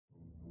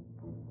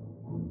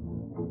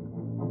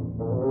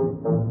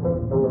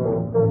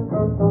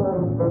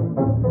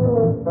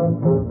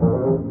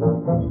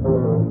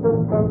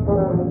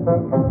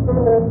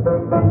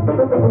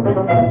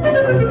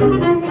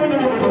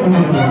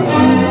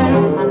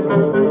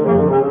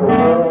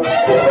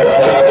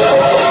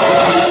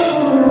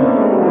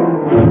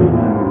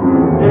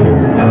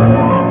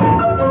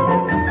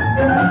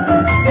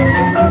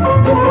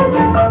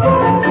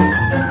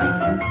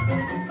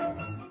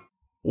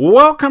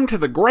Welcome to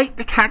the Great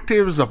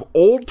Detectives of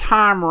Old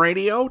Time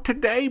Radio,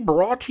 today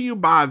brought to you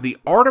by the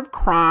Art of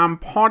Crime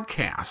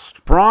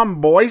podcast.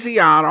 From Boise,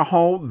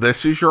 Idaho,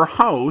 this is your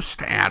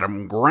host,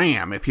 Adam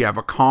Graham. If you have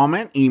a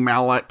comment,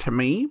 email it to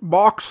me,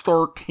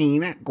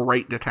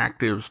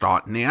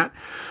 box13@greatdetectives.net.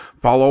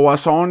 Follow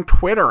us on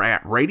Twitter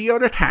at Radio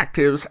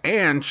Detectives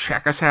and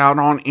check us out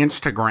on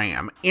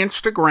Instagram,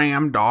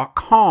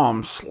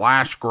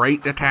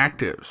 instagram.com/Great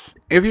Detectives.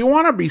 If you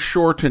want to be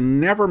sure to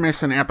never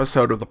miss an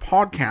episode of the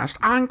podcast,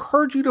 I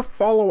encourage you to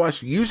follow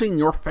us using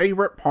your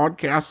favorite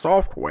podcast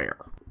software.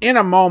 In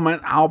a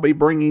moment, I'll be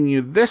bringing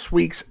you this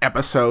week's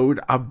episode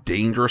of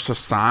Dangerous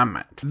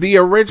Assignment. The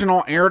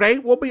original air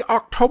date will be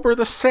October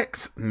the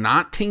 6th,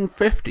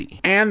 1950,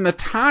 and the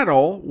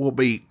title will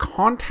be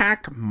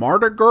Contact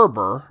Marta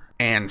Gelber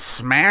and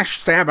Smash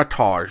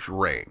Sabotage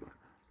Ring.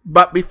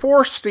 But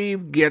before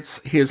Steve gets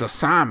his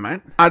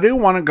assignment, I do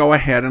want to go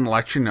ahead and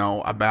let you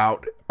know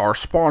about our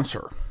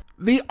sponsor.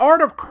 The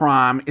Art of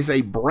Crime is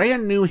a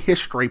brand new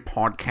history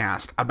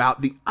podcast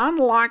about the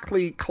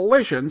unlikely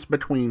collisions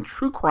between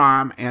true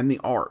crime and the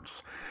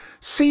arts.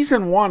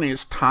 Season 1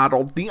 is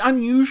titled The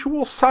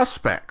Unusual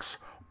Suspects,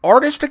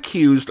 Artist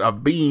Accused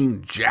of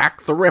Being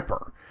Jack the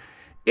Ripper.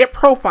 It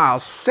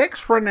profiles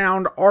 6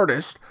 renowned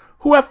artists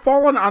who have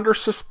fallen under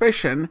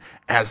suspicion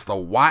as the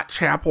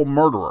Whitechapel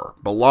murderer.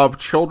 Beloved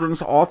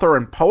children's author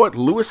and poet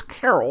Lewis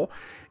Carroll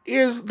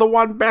is the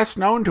one best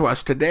known to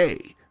us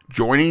today.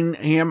 Joining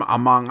him,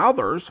 among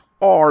others,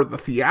 are the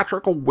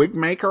theatrical wig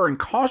maker and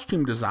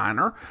costume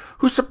designer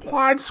who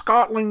supplied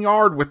Scotland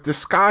Yard with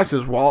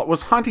disguises while it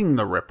was hunting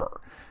the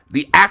Ripper,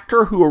 the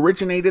actor who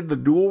originated the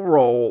dual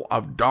role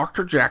of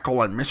Dr.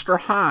 Jekyll and Mr.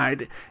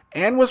 Hyde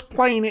and was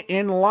playing it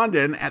in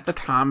London at the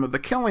time of the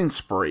killing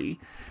spree,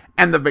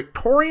 and the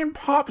Victorian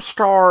pop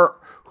star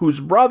whose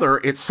brother,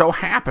 it so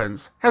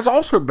happens, has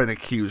also been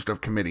accused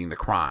of committing the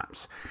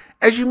crimes.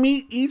 As you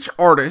meet each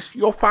artist,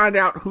 you'll find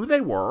out who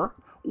they were,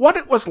 what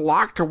it was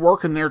like to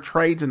work in their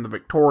trades in the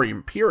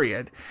Victorian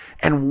period,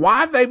 and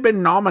why they've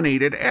been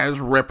nominated as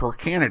Ripper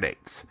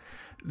candidates.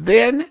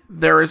 Then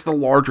there is the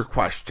larger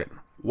question: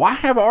 why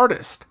have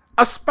artists,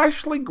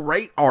 especially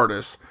great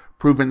artists,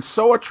 proven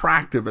so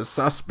attractive as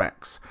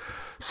suspects?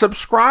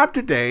 Subscribe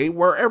today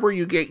wherever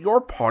you get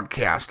your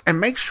podcast, and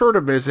make sure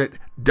to visit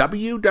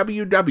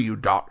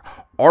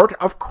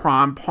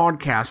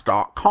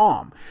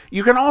www.artofcrimepodcast.com.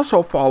 You can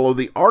also follow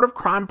the Art of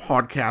Crime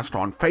podcast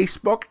on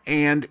Facebook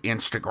and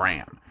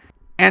Instagram.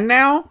 And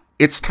now,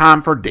 it's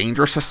time for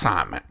Dangerous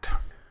Assignment.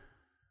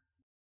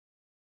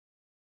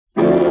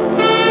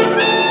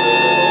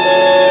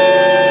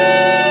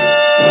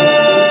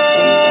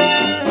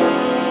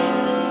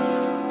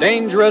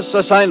 Dangerous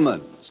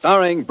Assignment,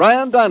 starring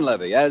Brian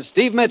Donlevy as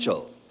Steve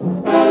Mitchell.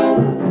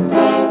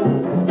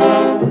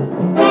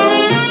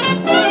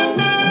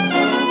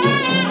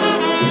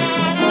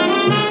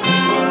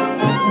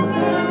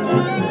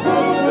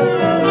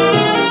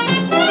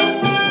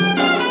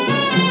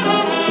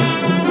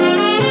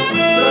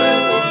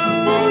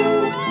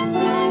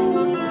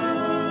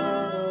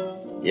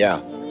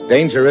 Yeah,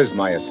 danger is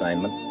my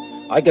assignment.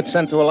 I get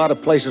sent to a lot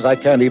of places I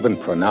can't even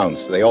pronounce.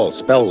 They all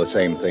spell the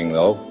same thing,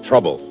 though,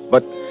 trouble.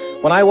 But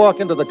when I walk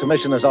into the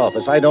commissioner's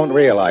office, I don't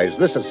realize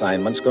this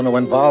assignment's going to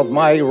involve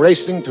my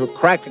racing to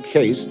crack a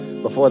case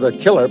before the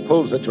killer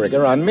pulls the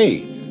trigger on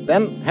me.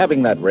 Then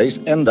having that race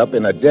end up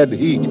in a dead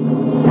heat.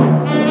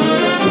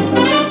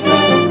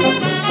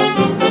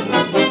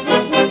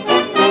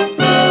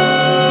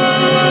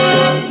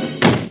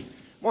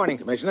 Morning,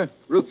 Commissioner.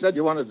 Ruth said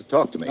you wanted to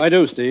talk to me. I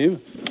do,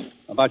 Steve.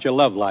 About your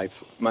love life.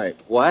 My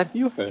what?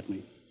 You heard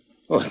me.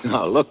 Oh,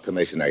 now, look,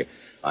 Commissioner,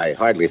 I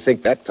hardly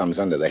think that comes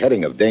under the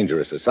heading of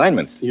dangerous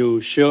assignments.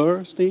 You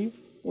sure, Steve?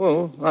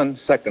 Well, on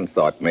second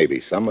thought, maybe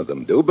some of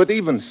them do, but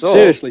even so...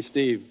 Seriously,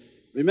 Steve.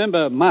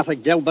 Remember Marta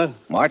Gelber?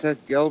 Marta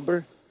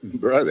Gelber?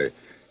 Brother,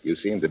 you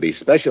seem to be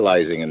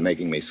specializing in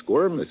making me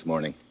squirm this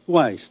morning.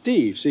 Why,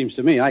 Steve, seems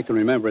to me I can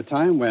remember a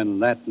time when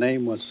that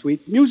name was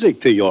sweet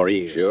music to your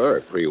ears.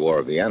 Sure,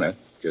 pre-war Vienna.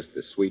 Just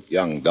a sweet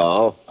young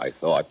doll, I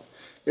thought.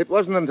 It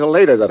wasn't until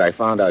later that I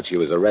found out she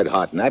was a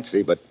red-hot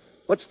Nazi, but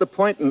what's the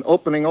point in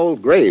opening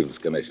old graves,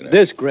 Commissioner?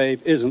 This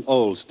grave isn't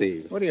old,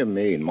 Steve. What do you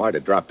mean?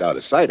 Marta dropped out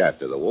of sight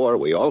after the war.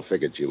 We all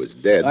figured she was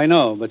dead. I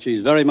know, but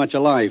she's very much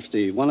alive,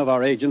 Steve. One of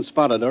our agents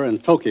spotted her in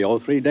Tokyo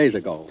 3 days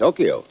ago.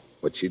 Tokyo?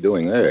 What's she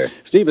doing there?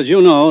 Steve, as you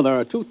know, there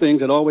are 2 things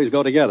that always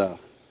go together.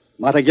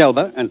 Marta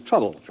Gelber and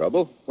trouble.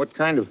 Trouble? What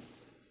kind of...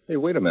 Hey,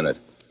 wait a minute.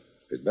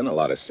 There's been a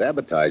lot of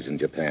sabotage in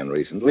Japan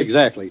recently.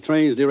 Exactly.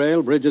 Trains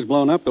derailed, bridges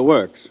blown up, the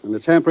works. And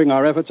it's hampering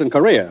our efforts in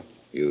Korea.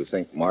 You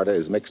think Marta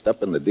is mixed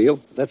up in the deal?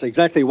 That's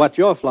exactly what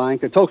you're flying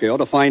to Tokyo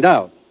to find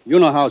out. You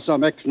know how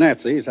some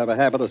ex-Nazis have a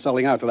habit of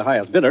selling out to the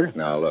highest bidder.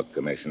 Now, look,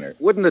 Commissioner,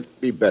 wouldn't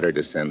it be better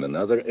to send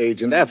another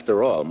agent?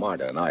 After all,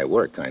 Marta and I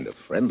were kind of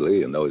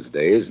friendly in those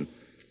days, and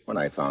when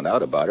I found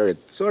out about her, it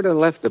sort of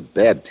left a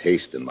bad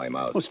taste in my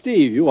mouth. Well,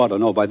 Steve, you ought to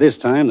know by this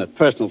time that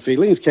personal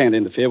feelings can't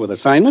interfere with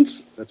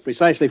assignments. That's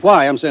precisely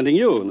why I'm sending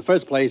you. In the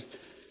first place,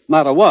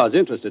 Marta was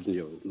interested in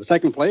you. In the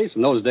second place,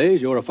 in those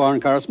days, you were a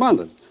foreign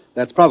correspondent.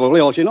 That's probably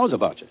all she knows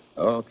about you.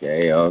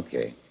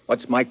 Okay.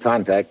 What's my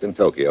contact in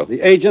Tokyo?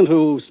 The agent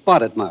who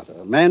spotted Marta,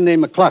 a man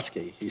named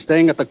McCloskey. He's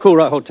staying at the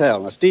Kura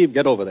Hotel. Now, Steve,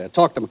 get over there.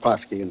 Talk to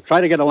McCloskey and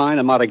try to get a line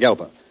on Marta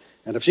Gelber.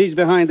 And if she's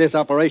behind this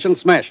operation,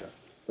 smash her.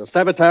 The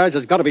sabotage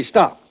has got to be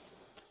stopped.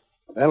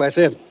 Well, that's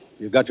it.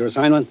 You've got your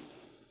assignment.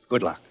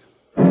 Good luck.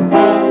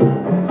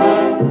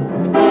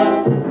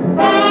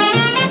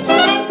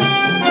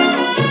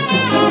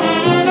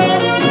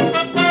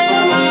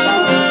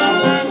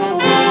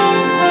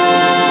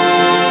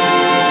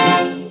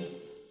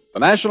 The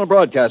National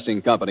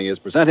Broadcasting Company is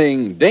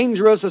presenting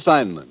Dangerous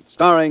Assignment,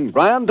 starring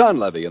Brian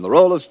Donlevy in the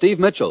role of Steve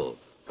Mitchell,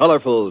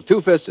 colorful,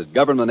 two-fisted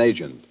government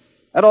agent.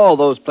 At all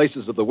those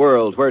places of the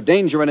world where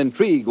danger and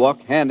intrigue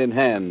walk hand in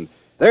hand,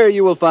 there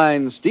you will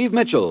find Steve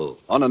Mitchell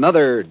on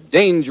another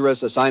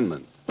Dangerous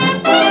Assignment.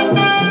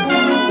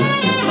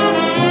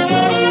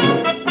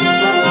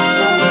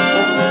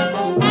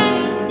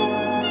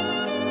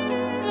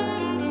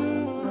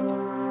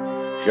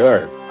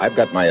 Sure, I've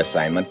got my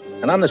assignment,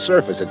 and on the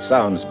surface it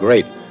sounds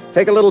great.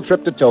 Take a little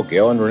trip to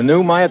Tokyo and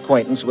renew my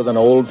acquaintance with an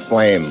old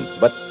flame.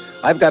 But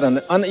I've got an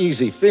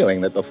uneasy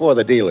feeling that before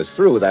the deal is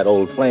through, that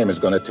old flame is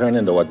going to turn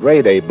into a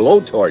grade A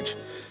blowtorch.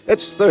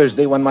 It's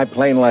Thursday when my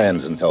plane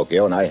lands in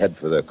Tokyo, and I head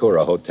for the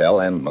Kura Hotel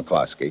and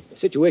McCloskey. The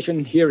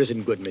situation here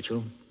isn't good,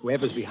 Mitchell.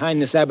 Whoever's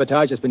behind the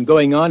sabotage that's been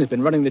going on has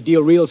been running the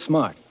deal real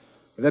smart.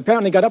 They've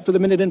apparently got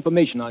up-to-the-minute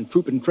information on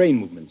troop and train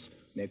movements.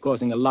 They're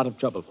causing a lot of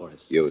trouble for us.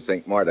 You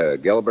think Marta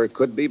Gelber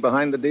could be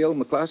behind the deal,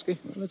 McCloskey?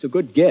 Well, that's a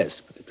good guess,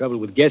 but the trouble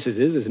with guesses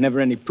is there's never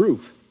any proof.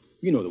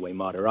 You know the way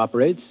Marta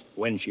operates,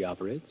 when she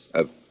operates.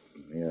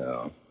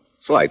 Yeah,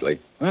 slightly.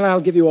 Well, I'll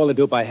give you all the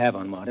dope I have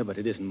on Marta, but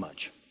it isn't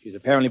much. She's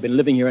apparently been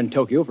living here in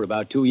Tokyo for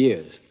about 2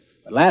 years.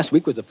 But last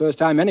week was the first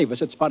time any of us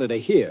had spotted her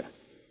here.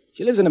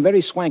 She lives in a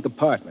very swank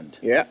apartment.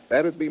 Yeah,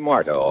 that'd be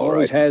Marta, all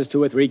Always right. has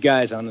 2 or 3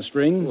 guys on the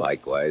string.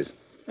 Likewise.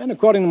 And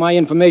according to my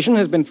information,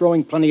 has been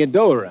throwing plenty of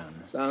dough around.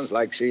 Sounds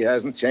like she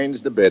hasn't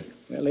changed a bit.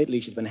 Well,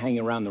 lately she's been hanging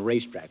around the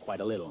racetrack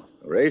quite a little.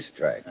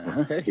 Racetrack?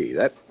 Uh-huh. Hey,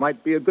 that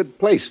might be a good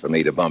place for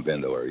me to bump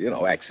into her. You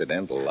know,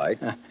 accidental-like.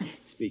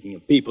 Speaking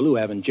of people who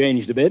haven't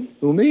changed a bit.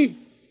 Who, me?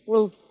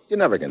 Well, you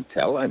never can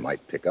tell. I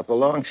might pick up a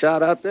long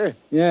shot out there.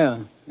 Yeah,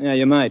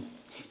 you might.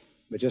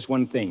 But just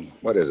one thing.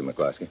 What is it,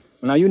 McCloskey?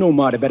 Well, now, you know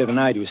Marta better than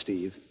I do,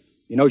 Steve.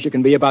 You know she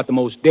can be about the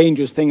most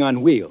dangerous thing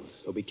on wheels,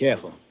 so be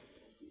careful.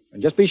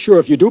 And just be sure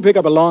if you do pick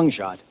up a long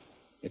shot,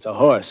 it's a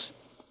horse,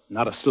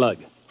 not a slug.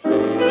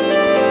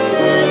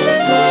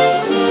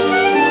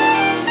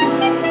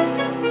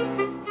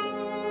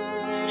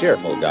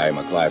 Cheerful guy,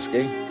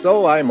 McCloskey.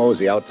 So I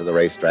mosey out to the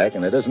racetrack,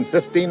 and it isn't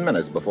 15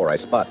 minutes before I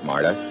spot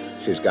Marta.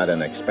 She's got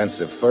an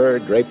expensive fur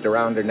draped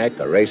around her neck,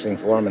 a racing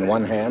form in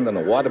one hand, and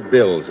a wad of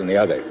bills in the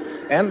other.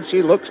 And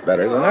she looks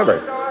better than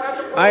ever.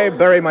 I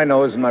bury my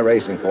nose in my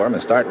racing form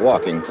and start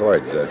walking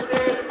towards her.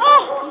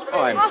 Oh,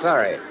 I'm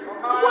sorry.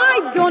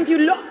 why don't you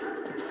look?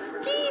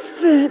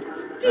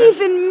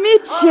 Stephen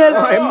Mitchell.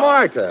 Why,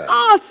 Marta.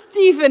 Oh,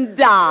 Stephen,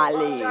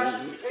 darling.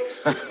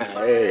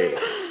 Hey,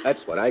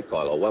 that's what I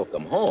call a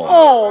welcome home.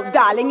 Oh,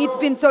 darling, it's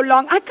been so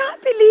long. I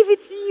can't believe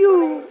it's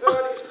you.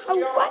 Oh, how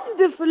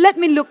wonderful. Let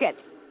me look at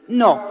it.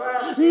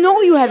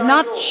 No, you have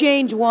not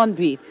changed one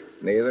bit.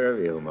 Neither of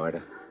you,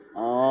 Marta.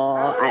 Oh,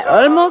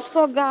 I almost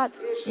forgot.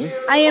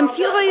 I am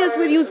furious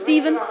with you,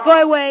 Stephen.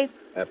 Go away.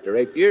 After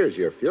 8 years,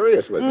 you're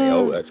furious with me.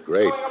 Oh, that's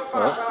great.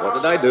 Well, what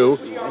did I do?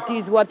 That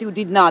is what you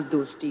did not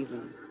do,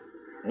 Stephen.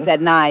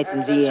 That night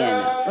in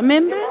Vienna.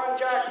 Remember?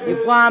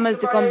 You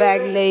promised to come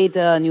back later,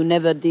 and you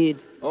never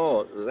did.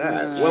 Oh,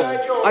 that. Well,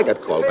 I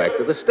got called back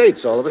to the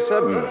States all of a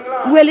sudden.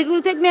 Well, it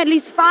will take me at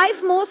least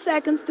 5 more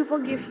seconds to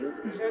forgive you.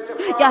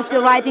 You're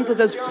still writing for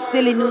those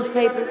silly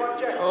newspapers?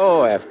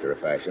 Oh, after a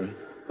fashion.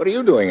 What are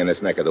you doing in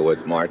this neck of the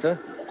woods, Marta?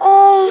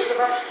 Oh,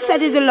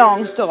 that is a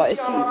long story,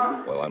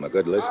 Stephen. Well, I'm a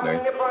good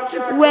listener.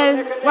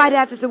 Well, right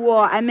after the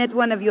war, I met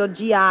one of your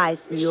GIs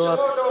in Europe,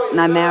 and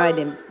I married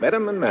him. Met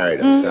him and married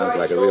him. Sounds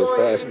like a real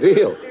fast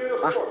deal.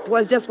 It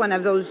was just one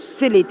of those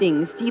silly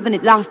things, Stephen.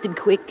 It lasted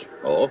quick.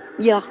 Oh?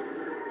 Yeah.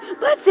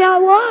 But there I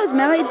was,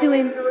 married to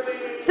him.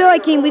 So I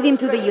came with him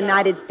to the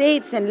United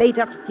States and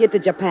later here to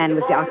Japan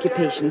with the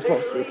occupation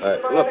forces.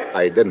 Look,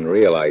 I didn't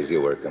realize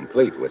you were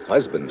complete with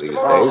husbands these days.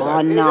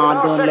 Oh,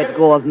 no, don't let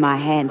go of my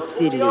hand,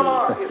 silly.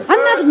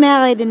 I'm not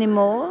married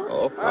anymore.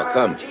 Oh, how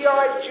come?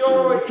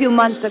 A few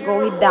months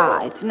ago, he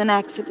died in an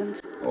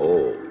accident.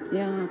 Oh.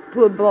 Yeah,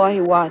 poor boy,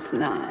 he was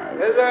nice.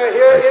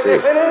 I see.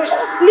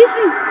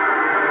 Listen.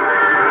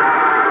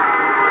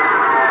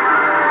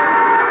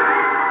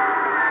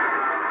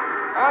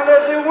 And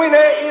the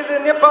winner is a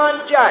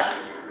Nippon Jack.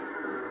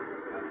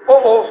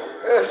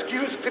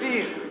 Excuse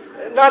please.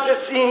 Not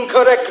seeing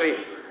correctly.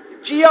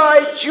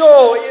 G.I.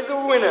 Joe is the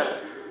winner.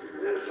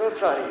 So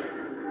sorry.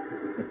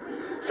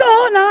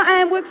 So now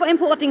I work for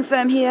importing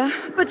firm here.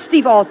 But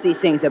Steve, all these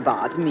things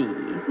about me.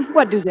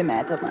 What do they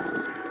matter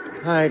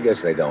now? I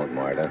guess they don't,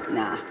 Marta.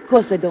 Nah, of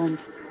course they don't.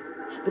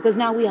 Because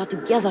now we are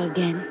together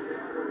again.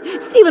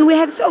 Stephen, we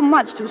have so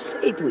much to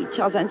say to each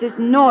other, and this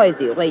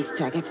noisy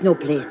racetrack, it's no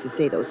place to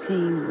say those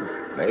things.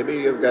 Maybe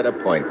you've got a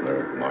point,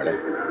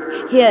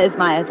 Marta. Here is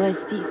my address,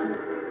 Stephen.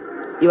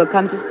 You will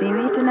come to see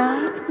me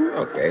tonight?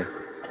 Okay.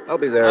 I'll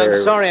be there.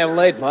 I'm sorry I'm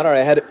late, Marta. I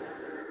had...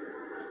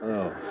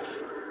 Oh,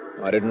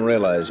 I didn't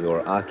realize you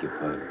were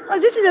occupied. Oh,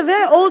 this is a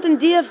very old and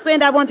dear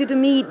friend I want you to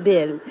meet,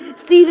 Bill.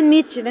 Stephen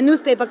Mitchell, a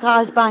newspaper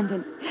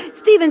correspondent.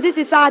 Stephen, this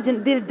is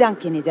Sergeant Bill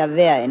Duncan. He's a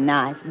very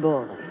nice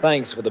boy.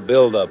 Thanks for the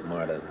build-up,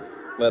 Marta.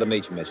 Glad to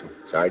meet you, Mitchell.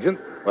 Sergeant,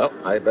 well,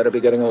 I better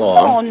be getting along.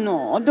 Oh,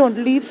 no, don't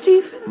leave,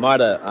 Stephen.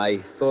 Marta,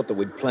 I thought that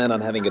we'd plan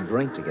on having a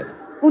drink together.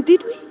 Oh,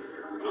 did we?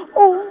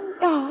 Oh,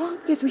 yeah,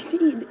 yes, we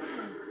did.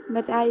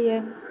 But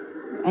I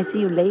see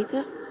you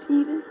later,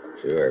 Stephen.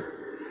 Sure.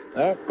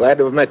 Well, glad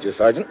to have met you,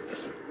 Sergeant.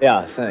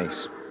 Yeah,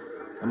 thanks.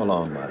 Come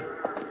along, Marta.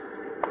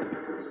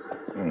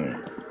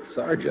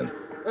 Sergeant.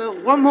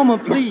 One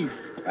moment, please.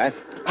 What?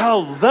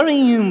 How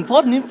very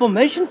important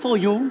information for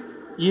you.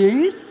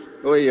 Yes?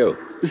 Who are you?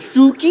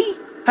 Suki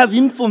have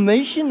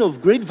information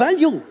of great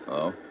value.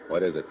 Oh,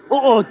 what is it?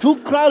 Oh, too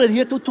crowded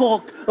here to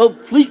talk.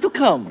 Please to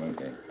come.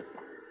 Okay.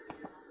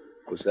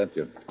 Who sent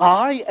you?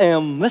 I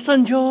am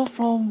messenger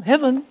from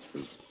heaven.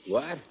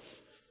 What?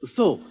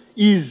 So,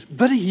 is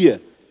better here.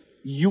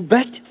 You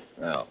bet.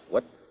 Now,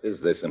 what is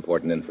this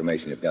important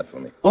information you've got for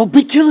me? Oh,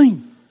 big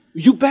killing.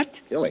 You bet.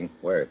 Killing?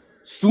 Where?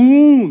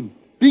 Soon.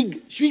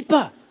 Big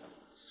sweeper.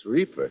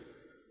 Sleeper.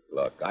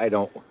 Look, I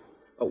don't...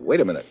 Oh, wait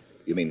a minute.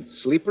 You mean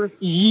sleeper?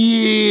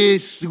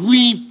 Yes,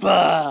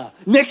 sweeper.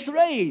 Next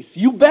race.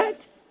 You bet.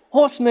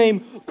 Horse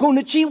named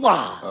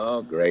Konichiwa.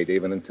 Oh, great.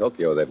 Even in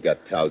Tokyo, they've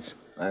got touts.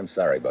 I'm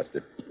sorry,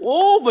 Buster.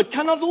 Oh, but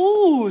cannot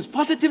lose.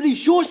 Positively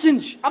sure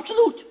cinch.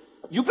 Absolute.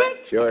 You bet.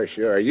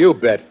 Sure. You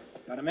bet.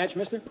 Got a match,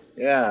 mister?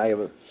 Yeah, I have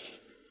a...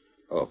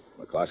 Oh,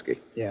 McCloskey.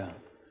 Yeah.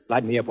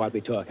 Light me up while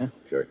we talk, huh?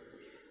 Sure.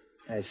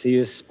 I see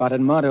you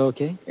spotted Marta,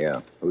 okay?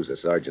 Yeah. Who's the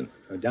sergeant?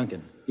 Oh,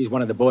 Duncan. He's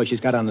one of the boys she's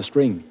got on the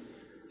string.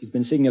 He's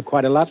been seeing her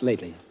quite a lot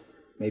lately.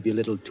 Maybe a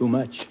little too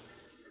much.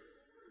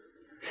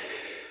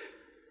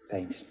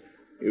 Thanks.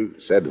 You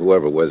said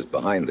whoever was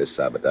behind this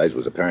sabotage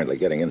was apparently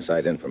getting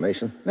inside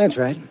information? That's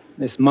right.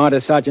 This Marta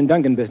Sergeant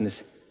Duncan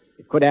business.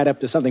 It could add up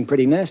to something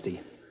pretty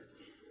nasty.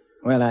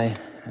 Well, I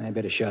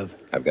better shove.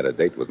 I've got a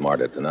date with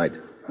Marta tonight.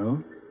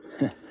 Oh?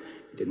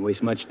 Didn't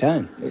waste much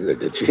time. Neither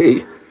did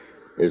she.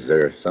 Is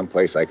there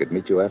someplace I could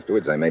meet you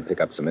afterwards? I may pick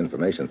up some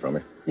information from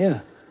her.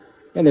 Yeah.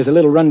 And there's a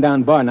little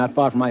rundown bar not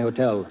far from my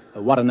hotel,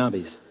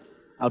 Watanabe's.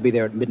 I'll be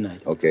there at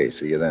midnight. Okay,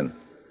 see you then.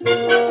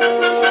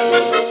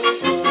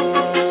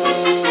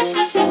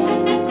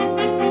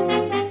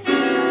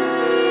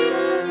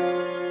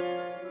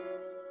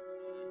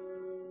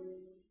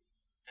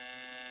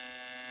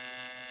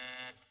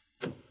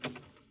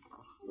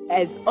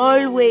 As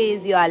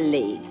always, you are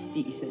late,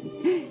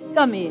 Stephen.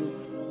 Come in.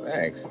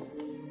 Thanks.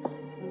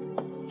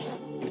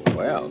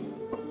 Well,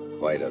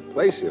 quite a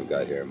place you've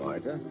got here,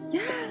 Marta.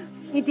 Yeah,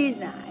 it is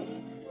nice.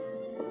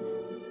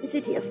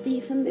 Sit here,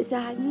 Stephen,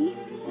 beside me.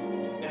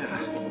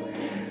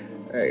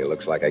 Hey,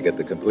 looks like I get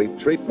the complete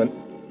treatment.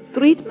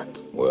 Treatment?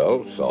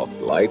 Well, soft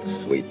lights,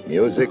 sweet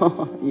music.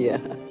 Oh, yeah.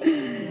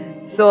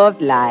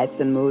 Soft lights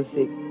and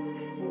music.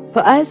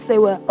 For us, they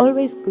were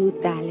always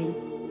good, darling.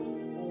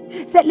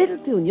 That little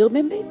tune, you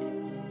remember it?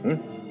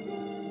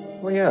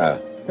 Oh, yeah.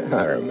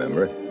 I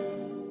remember.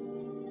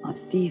 Oh,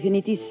 Stephen,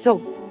 it is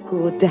so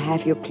good to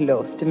have you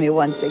close to me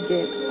once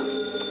again.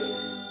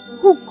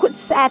 Who could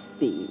that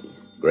be?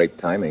 Great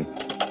timing.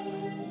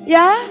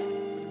 Yeah?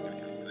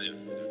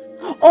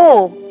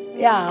 Oh,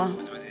 yeah.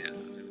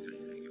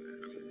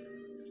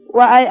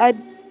 Well, I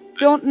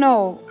don't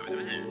know.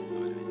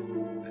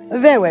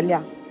 Very well,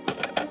 yeah.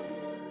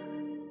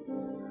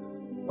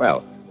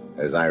 Well,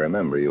 as I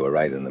remember, you were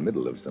right in the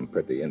middle of some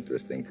pretty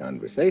interesting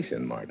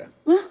conversation, Marta.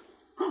 Huh?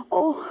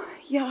 Oh,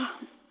 yeah.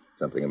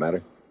 Something the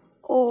matter?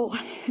 Oh,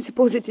 I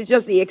suppose it is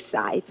just the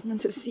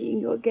excitement of seeing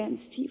you again,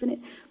 Stephen. It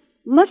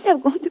must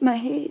have gone to my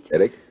head.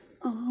 Headache?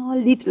 Oh, a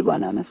little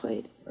one, I'm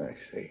afraid. I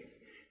see.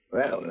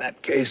 Well, in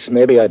that case,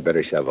 maybe I'd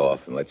better shove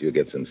off and let you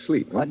get some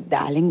sleep. Huh? Oh,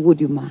 darling, would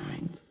you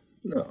mind?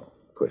 No,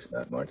 of course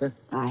not, Marta.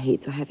 I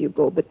hate to have you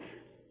go, but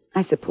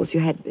I suppose you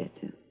had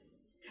better.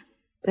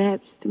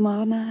 Perhaps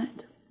tomorrow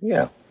night?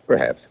 Yeah,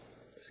 perhaps.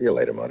 See you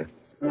later, Marta.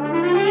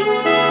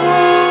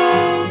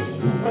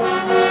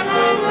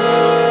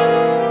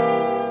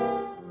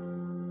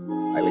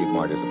 I leave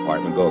Marta's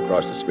apartment, go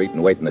across the street,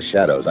 and wait in the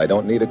shadows. I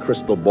don't need a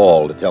crystal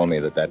ball to tell me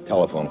that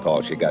telephone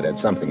call she got had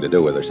something to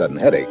do with her sudden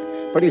headache.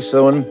 Pretty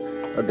soon,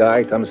 a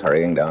guy comes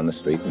hurrying down the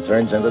street and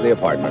turns into the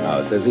apartment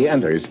house. As he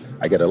enters,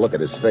 I get a look at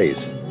his face.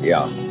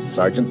 Yeah,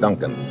 Sergeant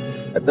Duncan.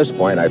 At this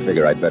point, I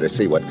figure I'd better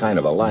see what kind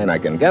of a line I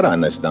can get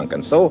on this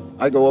Duncan. So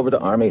I go over to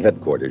Army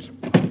headquarters.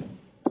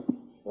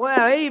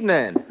 Well,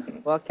 evening.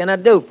 What can I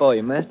do for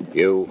you, mister?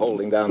 You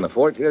holding down the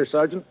fort here,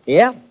 Sergeant?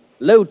 Yeah,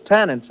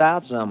 lieutenant's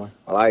out somewhere.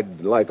 Well,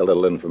 I'd like a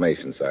little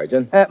information,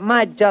 Sergeant.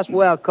 Might just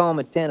well call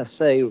me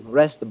Tennessee. The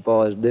rest of the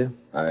boys do.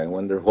 I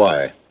wonder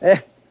why.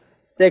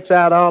 Sticks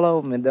out all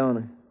over me, don't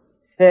it?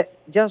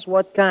 Just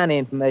what kind of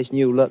information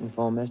you looking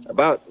for, mister?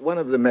 About one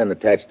of the men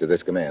attached to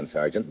this command,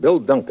 Sergeant, Bill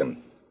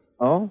Duncan.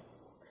 Oh?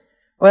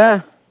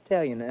 Well,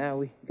 tell you now,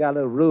 we got a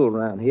little rule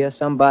around here.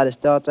 Somebody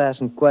starts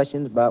asking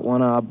questions about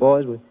one of our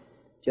boys, we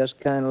just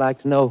kind of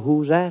like to know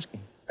who's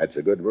asking. That's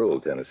a good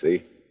rule,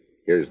 Tennessee.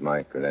 Here's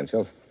my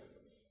credentials.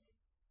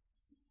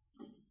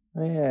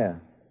 Yeah,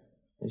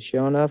 they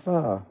sure enough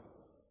are.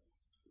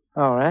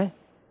 All right.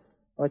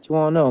 What you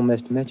want to know,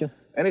 Mr. Mitchell?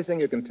 Anything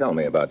you can tell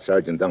me about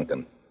Sergeant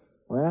Duncan?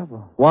 Well,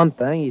 for one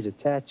thing, he's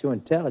attached to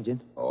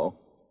intelligence. Oh?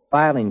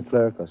 Filing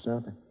clerk or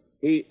something.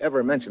 He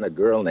ever mention a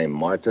girl named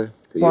Marta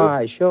to you?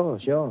 Why,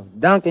 sure.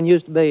 Duncan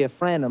used to be a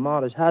friend of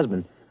Marta's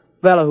husband.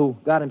 Fellow who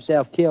got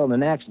himself killed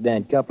in an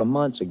accident a couple of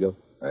months ago.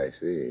 I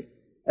see.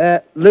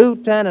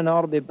 Lieutenant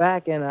ought to be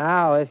back in an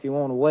hour if you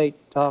want to wait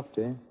to talk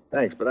to him.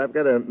 Thanks, but I've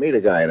got to meet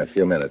a guy in a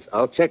few minutes.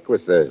 I'll check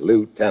with the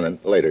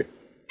lieutenant later.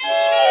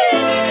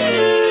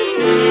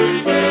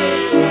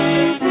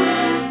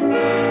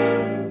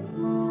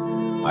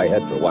 I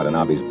head for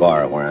Watanabe's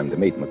bar, where I'm to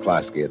meet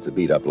McCloskey. It's a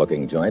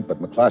beat-up-looking joint,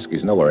 but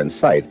McCloskey's nowhere in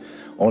sight.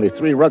 Only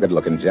 3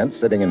 rugged-looking gents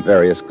sitting in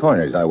various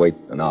corners. I wait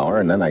an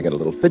hour, and then I get a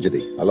little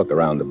fidgety. I look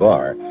around the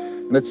bar,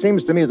 and it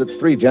seems to me that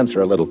 3 gents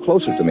are a little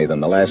closer to me than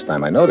the last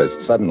time I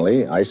noticed.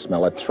 Suddenly, I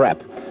smell a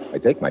trap. I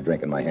take my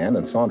drink in my hand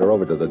and saunter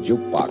over to the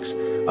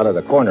jukebox. Out of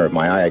the corner of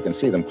my eye, I can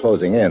see them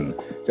closing in.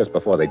 Just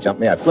before they jump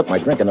me, I flip my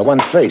drink into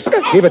one's face,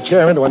 heave a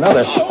chair into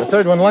another. The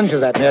third one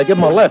lunges at me. I give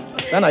him a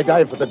lift. Then I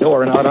dive for the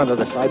door and out onto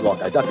the sidewalk.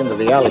 I duck into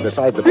the alley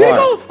beside the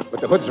bar.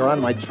 But the hoods are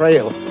on my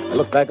trail. I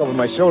look back over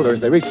my shoulder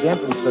as they reach the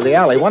entrance to the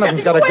alley. One of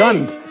them's got a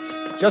gun.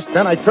 Just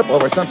then, I trip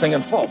over something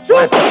and fall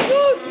flat.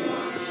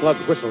 The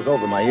slug whistles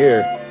over my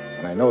ear,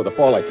 and I know the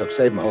fall I took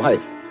saved my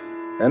life.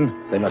 Then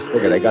they must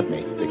figure they got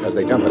me, because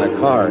they jump in a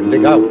car and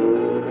dig out.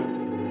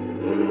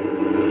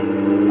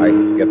 I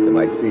get to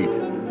my feet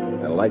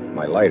and light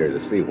my lighter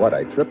to see what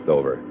I tripped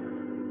over.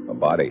 A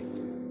body.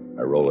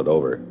 I roll it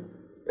over.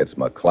 It's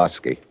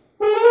McCloskey.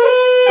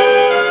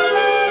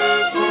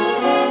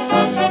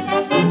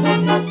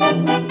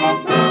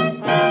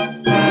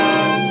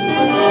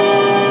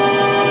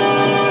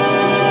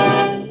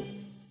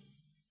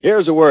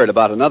 Here's a word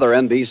about another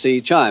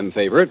NBC chime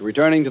favorite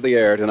returning to the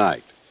air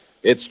tonight.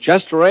 It's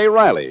Chester A.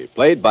 Riley,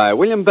 played by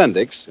William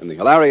Bendix in the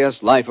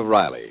hilarious Life of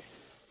Riley.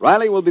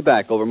 Riley will be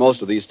back over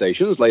most of these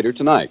stations later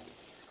tonight.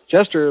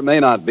 Chester may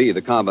not be the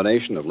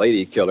combination of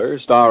lady killer,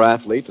 star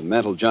athlete, and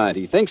mental giant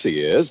he thinks he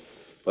is,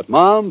 but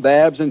Mom,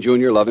 Babs, and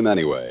Junior love him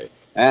anyway.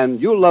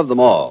 And you'll love them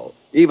all,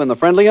 even the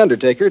friendly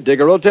undertaker,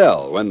 Digger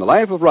O'Tell, when The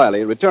Life of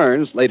Riley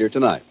returns later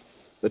tonight.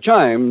 The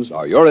chimes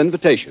are your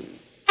invitation.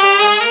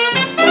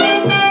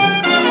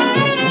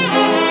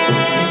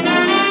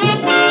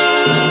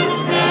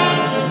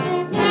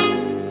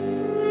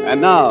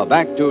 And now,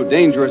 back to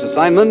Dangerous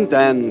Assignment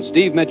and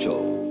Steve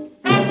Mitchell.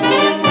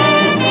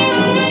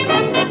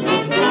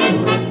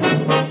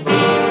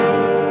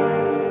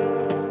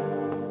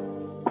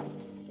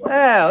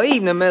 Well,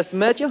 evening, Mr.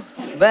 Mitchell.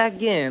 Back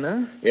again,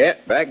 huh? Yeah,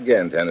 back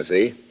again,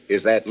 Tennessee.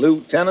 Is that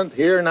lieutenant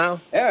here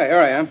now? Yeah, here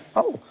I am.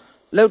 Oh,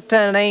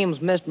 Lieutenant Ames,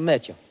 Mr.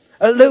 Mitchell.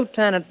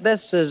 Lieutenant,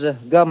 this is a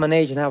government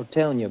agent I was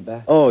telling you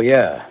about. Oh,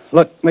 yeah.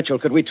 Look, Mitchell,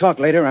 could we talk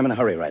later? I'm in a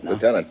hurry right now.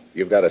 Lieutenant,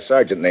 you've got a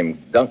sergeant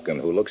named Duncan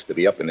who looks to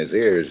be up in his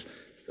ears.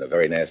 It's a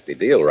very nasty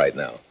deal right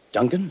now.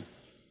 Duncan?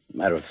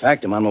 Matter of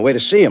fact, I'm on my way to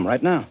see him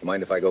right now. You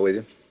mind if I go with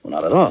you? Well,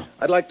 not at all.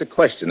 I'd like to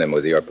question him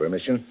with your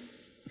permission.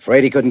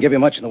 Afraid he couldn't give you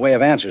much in the way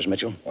of answers,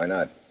 Mitchell. Why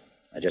not?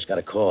 I just got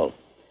a call.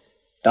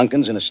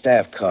 Duncan's in a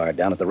staff car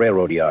down at the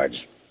railroad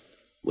yards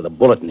with a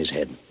bullet in his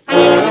head.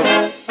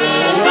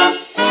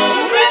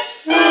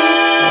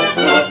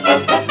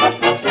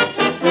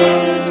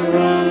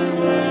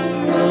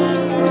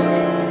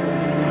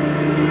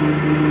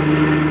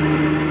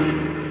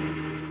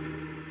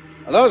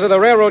 Those are the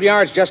railroad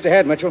yards just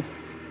ahead, Mitchell.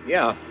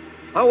 Yeah.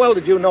 How well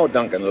did you know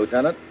Duncan,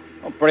 Lieutenant?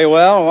 Oh, pretty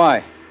well.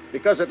 Why?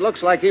 Because it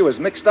looks like he was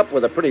mixed up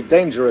with a pretty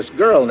dangerous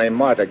girl named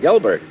Marta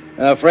Gelber.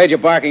 I'm afraid you're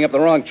barking up the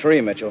wrong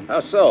tree, Mitchell.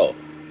 How so?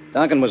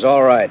 Duncan was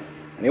all right.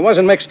 And he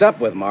wasn't mixed up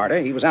with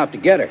Marta. He was out to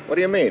get her. What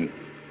do you mean?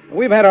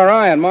 We've had our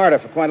eye on Marta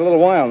for quite a little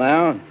while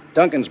now.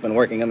 Duncan's been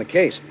working on the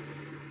case.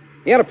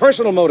 He had a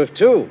personal motive,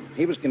 too.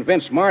 He was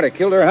convinced Marta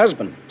killed her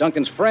husband,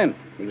 Duncan's friend.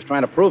 He was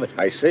trying to prove it.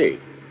 I see.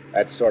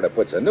 That sort of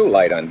puts a new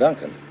light on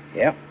Duncan.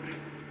 Yeah.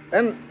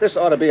 Then this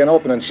ought to be an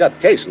open and shut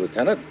case,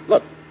 Lieutenant.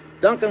 Look,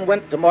 Duncan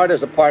went to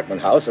Marta's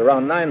apartment house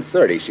around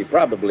 9:30. She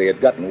probably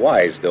had gotten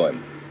wise to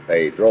him.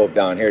 They drove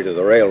down here to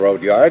the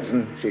railroad yards,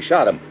 and she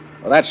shot him.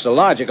 Well, that's the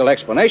logical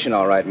explanation,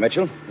 all right,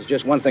 Mitchell. There's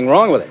just one thing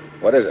wrong with it.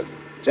 What is it?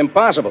 It's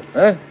impossible.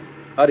 Huh?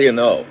 How do you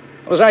know?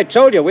 Well, as I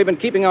told you, we've been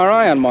keeping our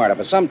eye on Marta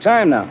for some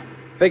time now,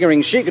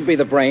 figuring she could be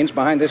the brains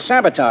behind this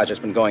sabotage that's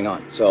been going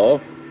on.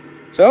 So?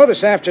 So,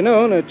 this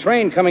afternoon, a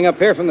train coming up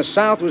here from the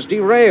south was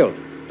derailed,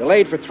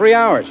 delayed for 3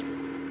 hours.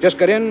 Just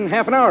got in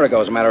half an hour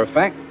ago, as a matter of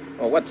fact.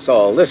 Well, what's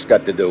all this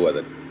got to do with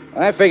it?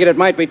 I figured it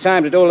might be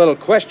time to do a little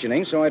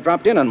questioning, so I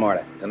dropped in on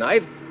Marta.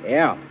 Tonight?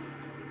 Yeah.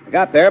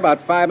 Got there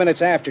about 5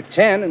 minutes after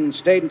 10 and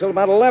stayed until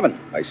about 11.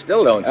 I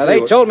still don't see...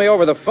 They told me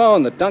over the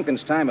phone that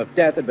Duncan's time of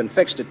death had been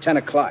fixed at 10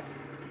 o'clock.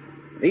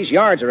 These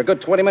yards are a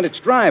good 20 minutes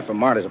drive from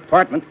Marta's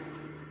apartment.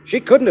 She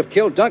couldn't have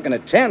killed Duncan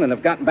at 10 and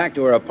have gotten back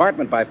to her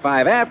apartment by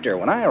 5 after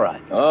when I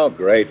arrived. Oh,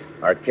 great.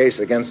 Our case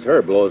against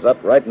her blows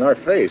up right in our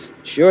face.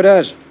 Sure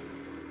does.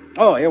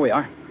 Oh, here we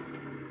are.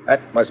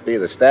 That must be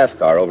the staff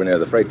car over near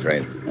the freight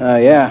train.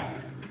 Yeah.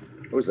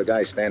 Who's the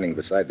guy standing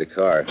beside the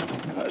car?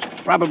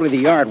 It's probably the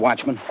yard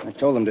watchman. I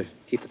told him to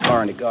keep the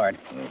car under guard.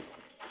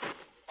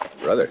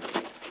 Brother,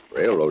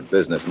 railroad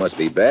business must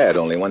be bad.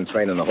 Only one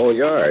train in the whole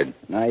yard.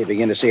 Now you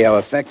begin to see how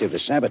effective the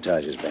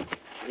sabotage has been.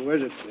 Who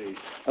is it, please?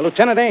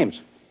 Lieutenant Ames.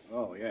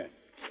 Oh, yeah.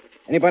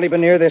 Anybody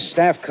been near this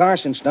staff car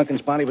since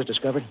Duncan's body was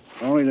discovered?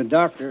 Only the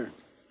doctor.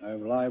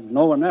 I've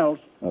no one else.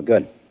 Oh,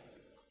 good.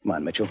 Come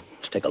on, Mitchell.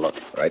 Let's take a look.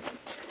 Right.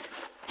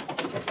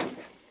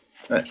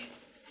 Huh.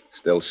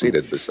 Still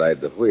seated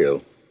beside the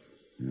wheel.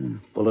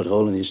 Bullet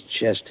hole in his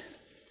chest.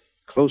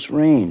 Close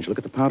range. Look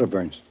at the powder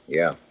burns.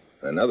 Yeah.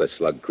 Another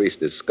slug creased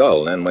his skull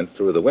and then went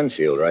through the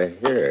windshield right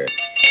here.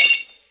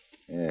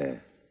 Yeah.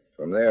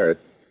 From there,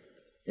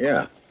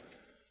 Yeah.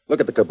 Look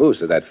at the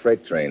caboose of that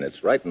freight train.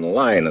 It's right in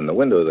line, and the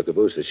window of the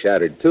caboose is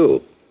shattered,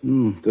 too.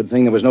 Good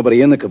thing there was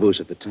nobody in the caboose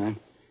at the time.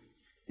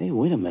 Hey,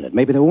 wait a minute.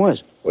 Maybe there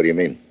was. What do you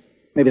mean?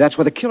 Maybe that's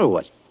where the killer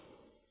was.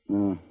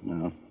 No.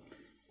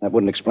 That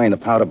wouldn't explain the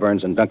powder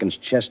burns on Duncan's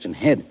chest and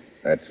head.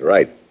 That's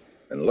right.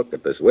 And look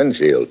at this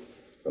windshield.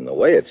 From the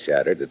way it's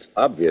shattered, it's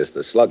obvious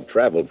the slug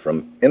traveled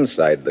from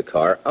inside the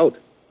car out.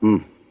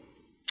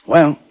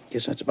 Well,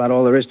 guess that's about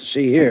all there is to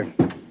see here.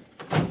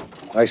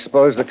 I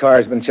suppose the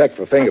car's been checked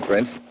for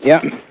fingerprints.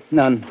 Yeah,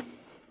 none.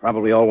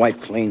 Probably all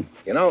wiped clean.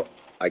 You know,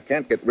 I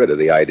can't get rid of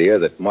the idea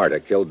that Marta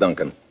killed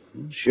Duncan.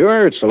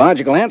 Sure, it's the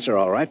logical answer,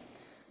 all right.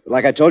 But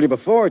like I told you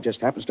before, it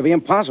just happens to be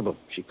impossible.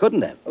 She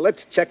couldn't have. Well,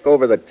 let's check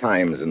over the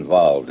times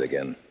involved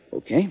again.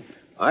 Okay.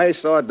 I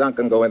saw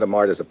Duncan go into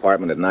Marta's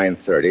apartment at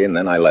 9:30, and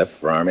then I left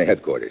for Army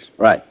headquarters.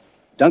 Right.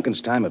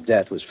 Duncan's time of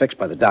death was fixed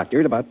by the doctor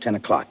at about 10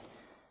 o'clock.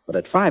 But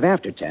at 5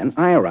 after 10,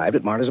 I arrived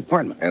at Marta's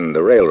apartment. And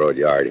the railroad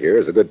yard here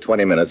is a good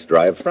 20 minutes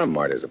drive from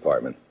Marta's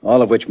apartment.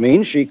 All of which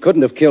means she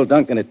couldn't have killed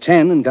Duncan at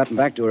 10 and gotten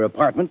back to her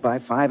apartment by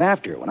 5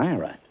 after when I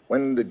arrived.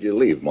 When did you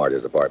leave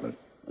Marta's apartment?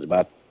 It was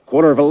about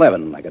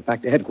 11:15. I got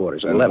back to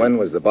headquarters at And 11. when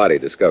was the body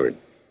discovered?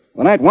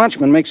 The night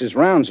watchman makes his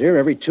rounds here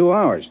every 2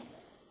 hours.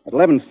 At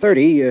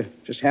 11:30,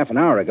 just half an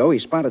hour ago, he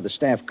spotted the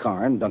staff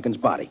car and Duncan's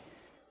body.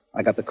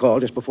 I got the call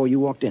just before you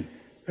walked in.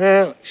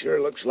 Well, it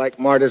sure looks like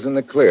Marta's in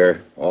the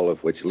clear, all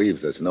of which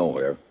leaves us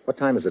nowhere. What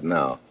time is it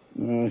now?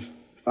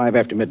 5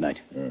 after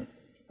midnight.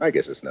 I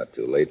guess it's not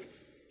too late.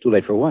 Too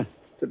late for what?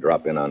 To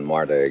drop in on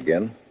Marta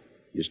again.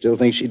 You still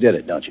think she did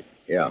it, don't you?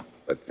 Yeah,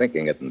 but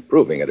thinking it and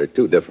proving it are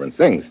two different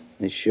things.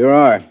 They sure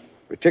are.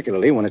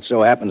 Particularly when it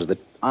so happens that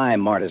I'm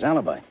Marta's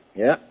alibi.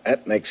 Yeah,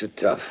 that makes it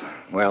tough.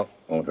 Well,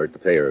 won't hurt to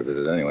pay her a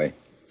visit anyway.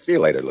 See you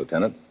later,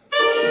 Lieutenant.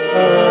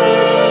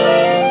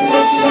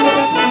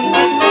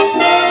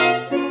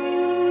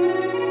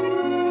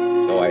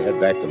 So I head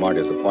back to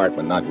Marta's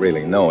apartment, not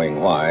really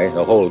knowing why.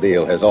 The whole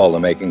deal has all the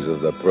makings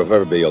of the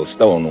proverbial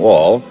stone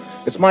wall.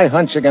 It's my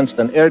hunch against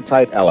an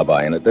airtight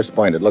alibi, and at this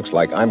point it looks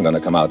like I'm going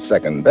to come out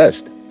second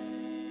best.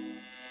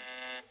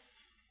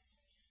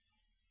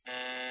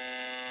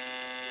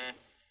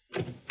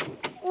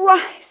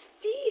 Why,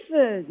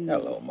 Stephen.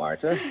 Hello,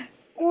 Marta.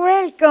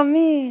 Welcome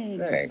in.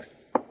 Thanks.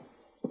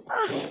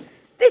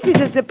 This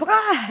is a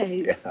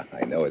surprise. Yeah,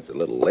 I know it's a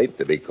little late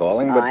to be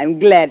calling, but... I'm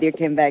glad you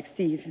came back,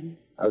 Stephen.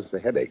 How's the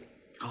headache?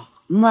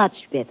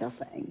 Much better,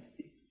 thanks.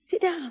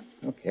 Sit down.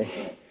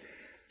 Okay.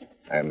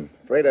 I'm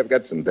afraid I've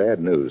got some bad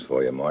news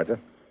for you, Marta.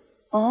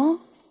 Oh?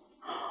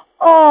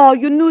 Oh,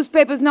 your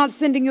newspaper's not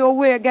sending you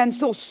away again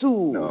so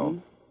soon.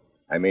 No.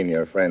 I mean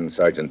your friend,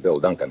 Sergeant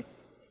Bill Duncan.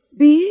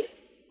 Bill?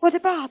 What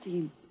about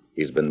him?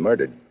 He's been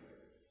murdered.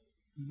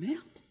 Murdered?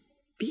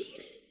 Bill?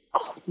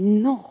 Oh,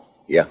 no.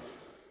 Yeah.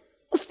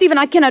 Oh, Stephen,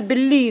 I cannot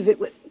believe it.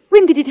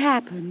 When did it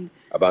happen?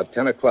 About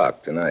 10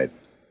 o'clock tonight.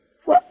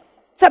 What?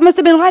 That must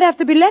have been right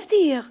after Bill left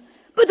here.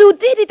 But who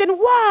did it and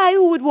why?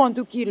 Who would want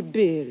to kill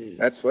Bill?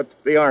 That's what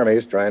the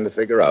Army's trying to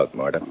figure out,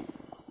 Marta.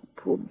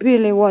 Poor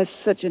Billy was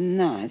such a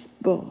nice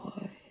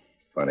boy.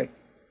 Funny.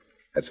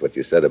 That's what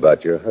you said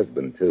about your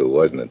husband, too,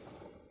 wasn't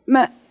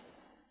it?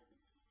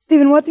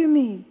 Stephen, what do you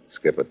mean?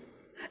 Skip it.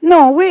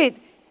 No, wait.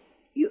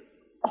 You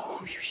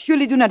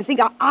surely do not think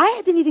I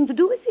had anything to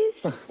do with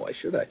this? Why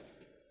should I?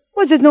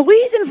 Well, there's no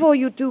reason for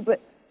you to,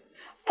 but...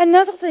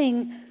 Another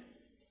thing.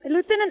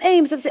 Lieutenant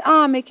Ames of the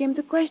Army came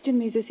to question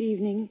me this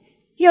evening.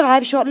 He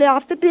arrived shortly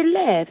after Bill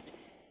left.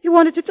 He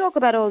wanted to talk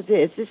about all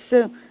this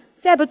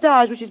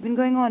sabotage which has been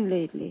going on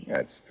lately.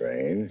 That's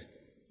strange.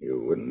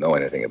 You wouldn't know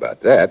anything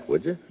about that,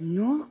 would you?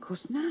 No, of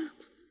course not.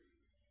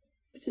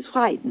 This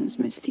frightens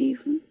me,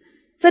 Stephen.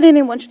 That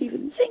anyone should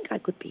even think I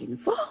could be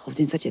involved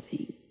in such a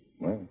thing.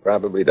 Well,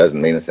 probably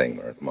doesn't mean a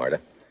thing, Marta.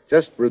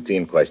 Just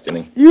routine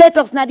questioning. Let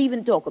us not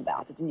even talk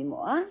about it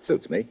anymore, huh?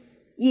 Suits me.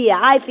 Yeah,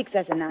 I fix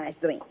us a nice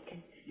drink.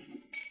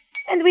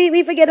 And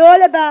we forget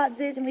all about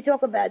this and we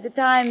talk about the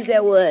times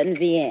there were in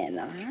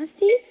Vienna, huh,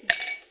 Steve?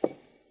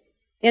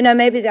 You know,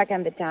 maybe there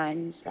can be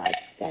times like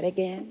that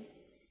again.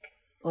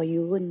 For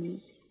you and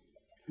me.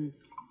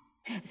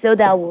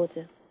 Soda or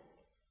water?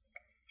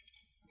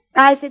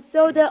 I said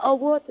soda or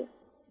water.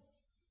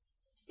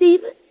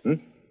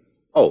 Stephen?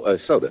 Oh,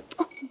 soda.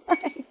 Oh,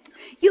 my.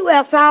 You were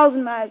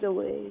 1,000 miles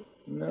away.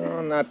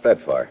 No, not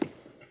that far.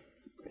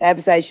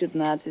 Perhaps I should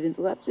not have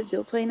interrupted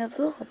your train of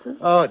thought. Huh?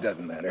 Oh, it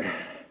doesn't matter.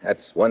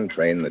 That's one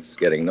train that's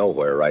getting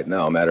nowhere right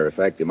now. Matter of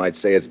fact, you might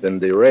say it's been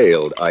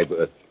derailed.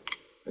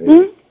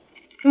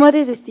 What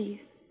is it, Steve?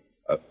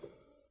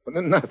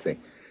 Nothing.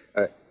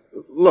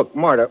 Look,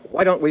 Marta,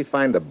 why don't we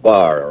find a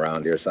bar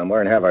around here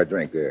somewhere and have our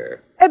drink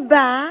there? A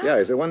bar? Yeah,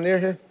 is there one near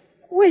here?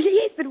 Well,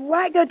 yes, but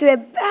why go to a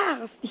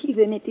bar,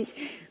 Stephen? It is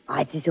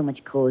so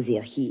much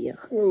cozier here.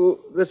 Well,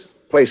 this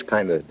place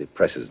kind of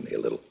depresses me a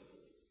little.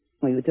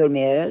 Well, you told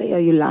me earlier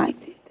you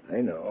liked it.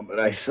 I know, but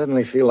I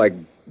suddenly feel like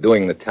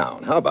doing the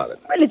town. How about it?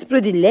 Well, it's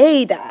pretty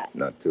late.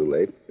 Not too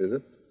late, is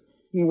it?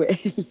 Well,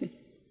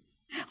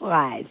 all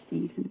right,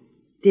 Stephen.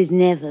 It is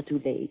never too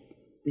late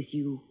with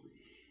you.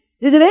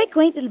 There's a very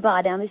quaint little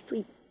bar down the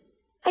street.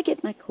 I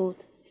get my coat.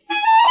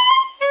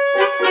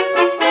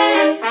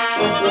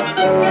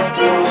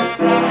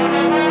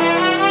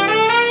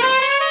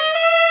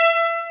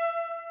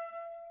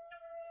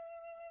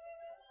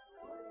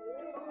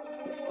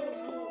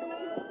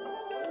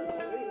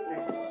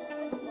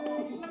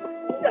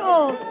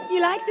 So,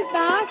 you like this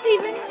bar,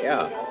 Stephen?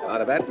 Yeah, a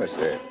lot of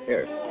atmosphere.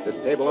 Here, this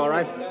table all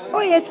right?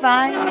 Oh, yes,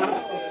 fine.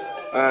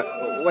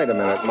 Wait a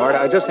minute, Marta.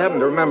 I just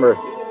happened to remember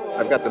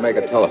I've got to make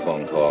a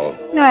telephone call.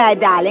 No,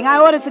 darling. I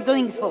ordered some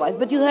drinks for us,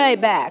 but you hurry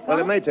back. Well,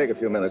 it may take a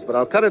few minutes, but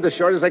I'll cut it as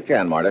short as I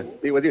can, Marta.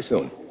 Be with you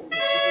soon.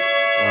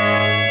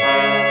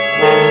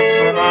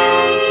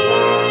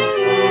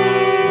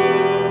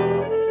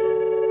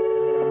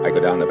 I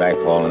go down the back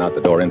hall and out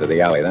the door into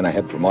the alley. Then I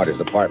head for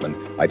Marta's apartment.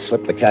 I'd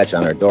slipped the catch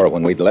on her door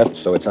when we'd left,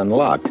 so it's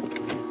unlocked.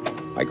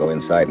 I go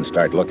inside and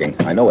start looking.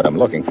 I know what I'm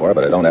looking for,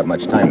 but I don't have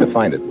much time to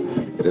find it.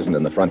 It isn't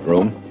in the front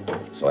room,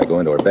 so I go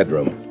into her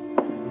bedroom.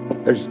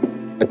 There's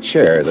a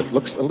chair that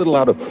looks a little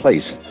out of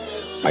place.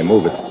 I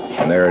move it,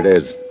 and there it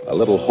is, a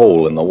little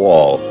hole in the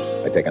wall.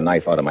 I take a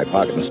knife out of my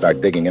pocket and start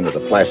digging into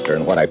the plaster,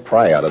 and what I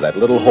pry out of that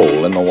little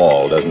hole in the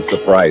wall doesn't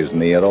surprise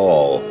me at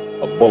all.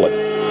 A bullet.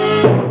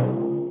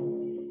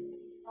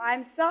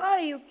 I'm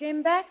sorry you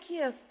came back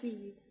here,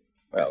 Steve.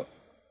 Well,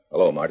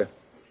 hello, Marta.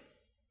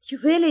 You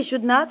really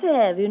should not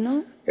have, you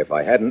know. If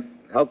I hadn't,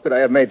 how could I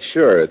have made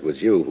sure it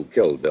was you who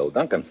killed Bill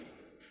Duncan?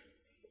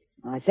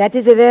 Oh, that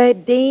is a very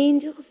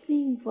dangerous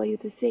thing for you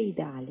to say,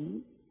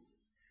 darling.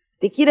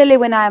 Particularly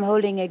when I'm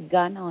holding a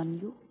gun on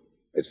you.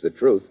 It's the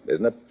truth,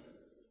 isn't it?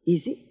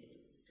 Is it?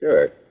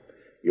 Sure.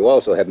 You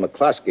also had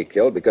McCloskey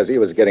killed because he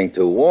was getting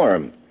too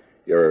warm.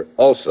 You're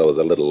also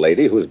the little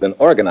lady who's been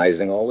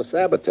organizing all the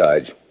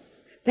sabotage.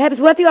 Perhaps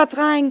what you are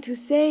trying to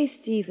say,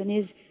 Stephen,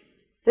 is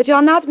that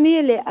you're not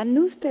merely a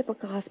newspaper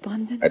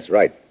correspondent. That's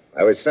right.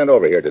 I was sent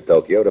over here to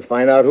Tokyo to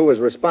find out who was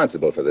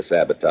responsible for the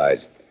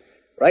sabotage.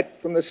 Right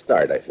from the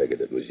start, I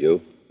figured it was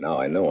you. Now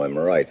I know I'm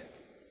right.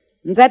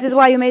 And that is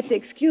why you made the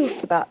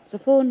excuse about the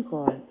phone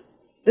call.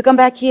 To come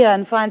back here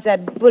and find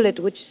that bullet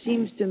which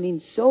seems to mean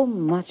so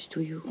much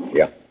to you.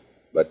 Yeah.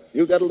 But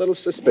you got a little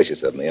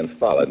suspicious of me and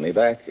followed me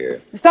back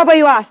here. Stop where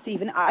you are,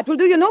 Stephen. It will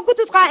do you no good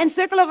to try and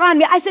circle around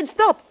me. I said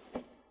stop.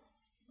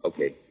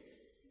 Okay.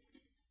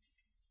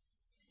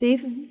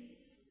 Stephen,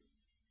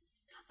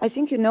 I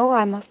think you know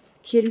I must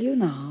kill you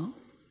now.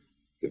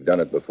 You've done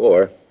it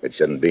before. It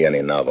shouldn't be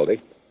any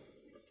novelty.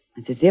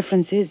 And the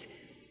difference is,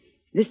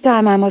 this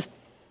time I must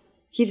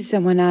kill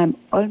someone I'm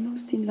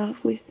almost in love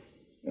with.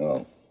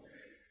 Oh.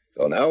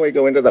 So now we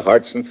go into the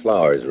hearts and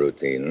flowers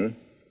routine.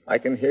 I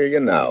can hear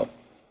you now.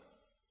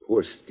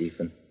 Poor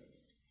Stephen.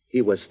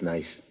 He was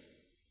nice.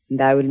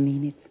 And I will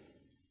mean it.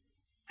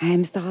 I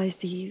am sorry,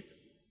 Steve.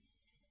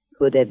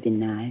 Could have been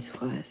nice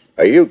for us.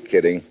 Are you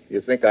kidding? You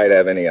think I'd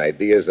have any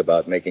ideas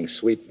about making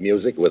sweet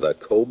music with a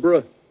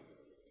cobra?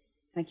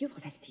 Thank you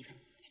for that, Stephen.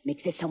 It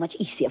makes it so much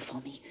easier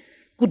for me.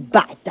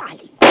 Goodbye,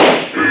 darling.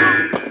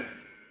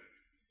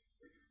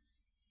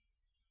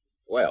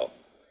 Well,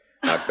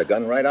 knocked the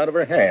gun right out of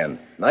her hand.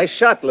 Nice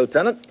shot,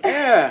 Lieutenant.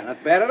 Yeah,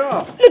 not bad at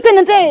all.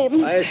 Lieutenant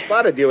Abe! I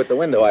spotted you at the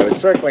window. I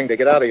was circling to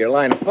get out of your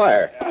line of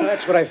fire. Well,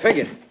 that's what I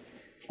figured.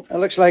 It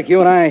looks like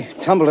you and I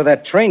tumbled to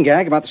that train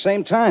gag about the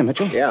same time,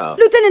 Mitchell. Yeah.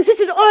 Lieutenant, this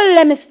is all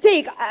a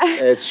mistake.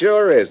 It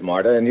sure is,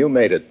 Marta, and you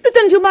made it.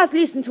 Lieutenant, you must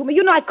listen to me.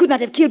 You know I could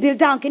not have killed Bill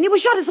Duncan. He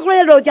was shot at the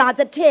railroad yards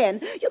at 10.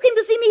 You came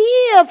to see me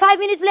here 5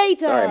 minutes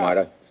later. Sorry,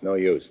 Marta. It's no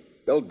use.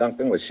 Bill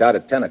Duncan was shot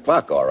at 10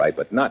 o'clock, all right,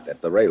 but not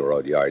at the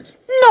railroad yards.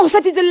 No,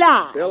 that is a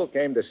lie. Bill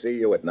came to see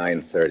you at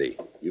 9:30.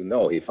 You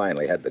know he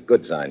finally had the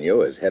goods on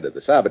you as head of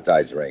the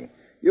sabotage ring.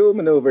 You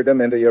maneuvered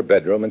him into your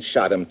bedroom and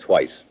shot him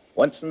twice.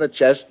 Once in the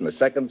chest, and the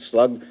second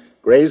slug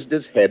grazed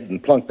his head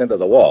and plunked into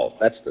the wall.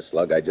 That's the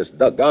slug I just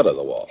dug out of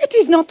the wall. It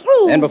is not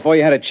true. And before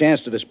you had a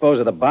chance to dispose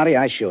of the body,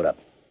 I showed up.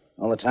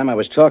 All the time I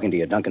was talking to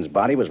you, Duncan's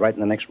body was right in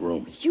the next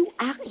room. You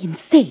are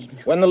insane.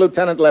 When the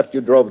lieutenant left,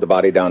 you drove the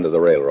body down to the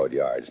railroad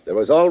yards. There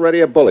was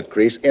already a bullet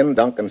crease in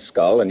Duncan's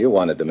skull, and you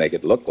wanted to make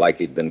it look like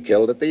he'd been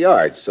killed at the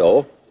yard.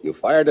 So you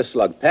fired a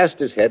slug past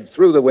his head,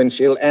 through the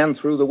windshield, and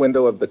through the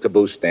window of the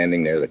caboose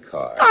standing near the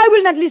car. I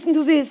will not listen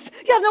to this.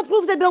 You have no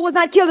proof that Bill was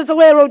not killed at the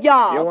railroad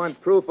yard. You want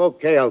proof?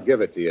 Okay, I'll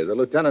give it to you. The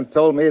lieutenant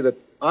told me that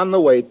on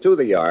the way to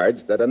the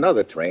yards that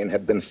another train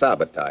had been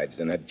sabotaged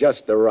and had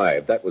just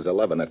arrived. That was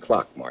 11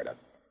 o'clock, Marta.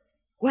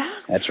 Well,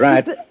 that's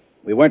right.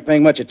 We weren't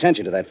paying much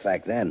attention to that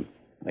fact then.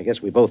 I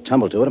guess we both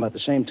tumbled to it about the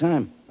same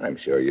time. I'm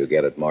sure you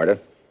get it, Marta.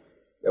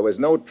 There was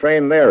no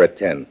train there at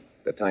 10,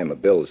 the time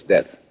of Bill's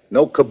death.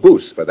 No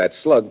caboose for that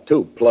slug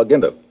to plug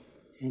into.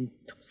 And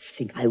to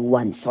think I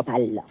once thought I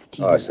loved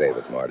you. Oh, save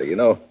it, Marta. You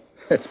know,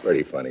 it's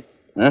pretty funny.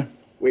 Huh?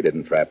 We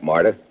didn't trap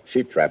Marta.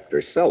 She trapped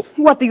herself.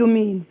 What do you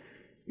mean?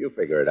 You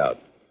figure it out.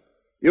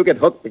 You get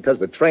hooked because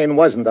the train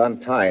wasn't on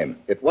time.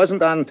 It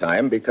wasn't on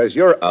time because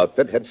your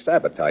outfit had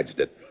sabotaged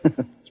it.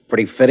 It's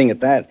pretty fitting at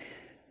that.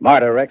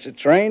 Marta wrecks a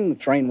train, the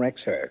train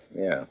wrecks her.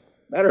 Yeah.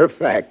 Matter of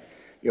fact,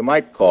 you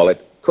might call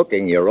it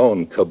cooking your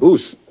own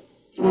caboose.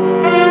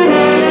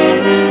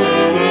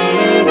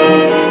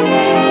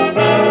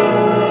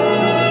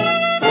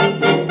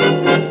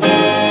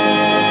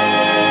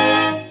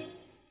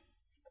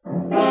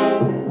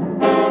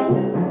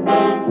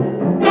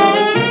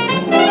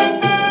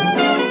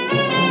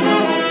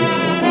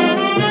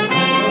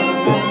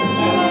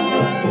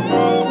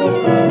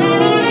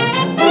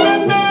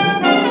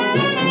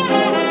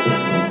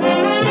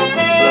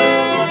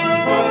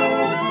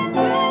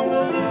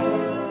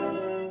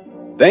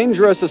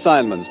 Dangerous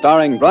Assignment,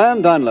 starring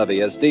Brian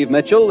Donlevy as Steve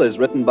Mitchell, is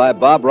written by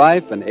Bob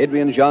Reif and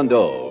Adrian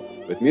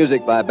Jandot, with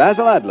music by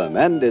Basil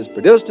Adlam, and is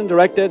produced and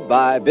directed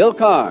by Bill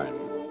Karn.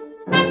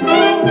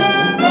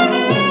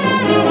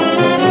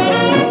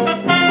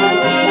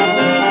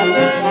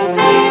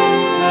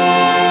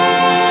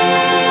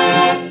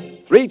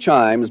 Three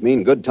chimes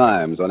mean good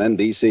times on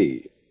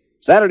NBC.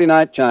 Saturday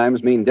night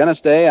chimes mean Dennis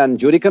Day and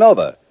Judy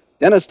Canova.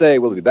 Dennis Day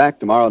will be back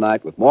tomorrow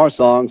night with more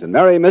songs and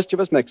merry,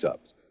 mischievous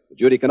mix-ups. The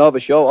Judy Canova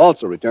Show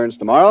also returns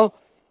tomorrow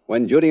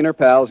when Judy and her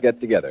pals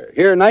get together.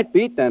 Hear Night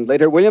Beat and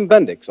later William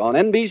Bendix on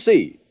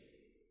NBC.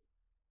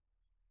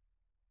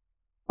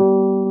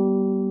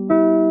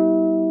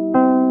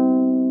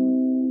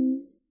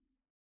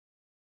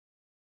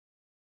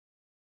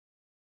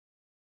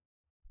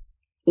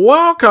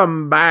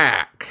 Welcome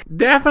back.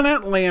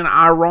 Definitely an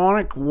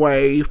ironic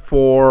way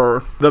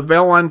for the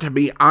villain to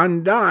be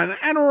undone,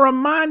 and a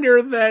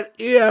reminder that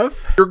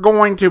if you're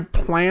going to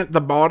plant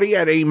the body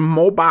at a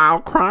mobile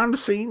crime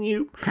scene,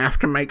 you have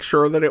to make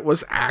sure that it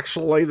was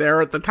actually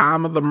there at the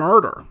time of the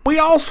murder. We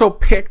also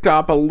picked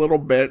up a little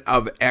bit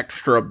of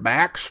extra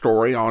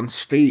backstory on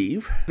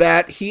Steve,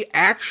 that he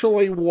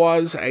actually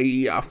was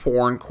a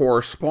foreign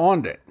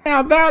correspondent.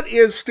 Now, that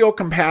is still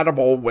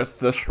compatible with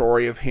the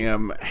story of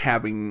him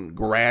having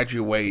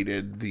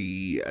graduated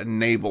the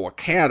Naval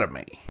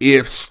Academy.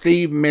 If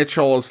Steve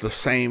Mitchell is the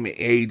same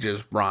age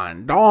as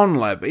Brian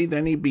Donlevy,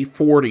 then he'd be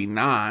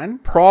 49.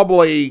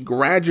 Probably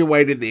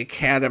graduated the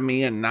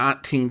Academy in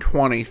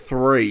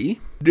 1923.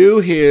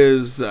 Do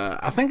his,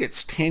 I think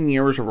it's 10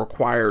 years of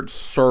required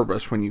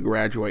service when you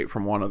graduate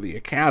from one of the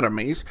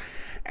academies.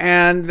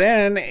 And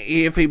then,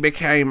 if he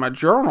became a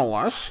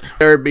journalist,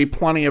 there'd be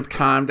plenty of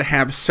time to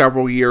have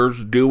several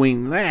years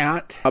doing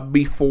that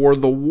before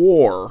the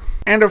war.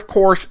 And of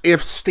course,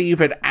 if Steve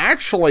had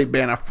actually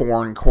been a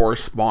foreign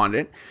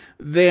correspondent,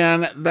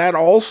 then that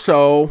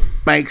also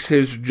makes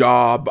his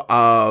job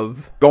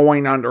of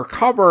going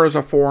undercover as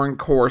a foreign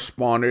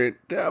correspondent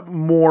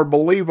more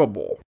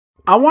believable.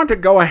 I want to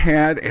go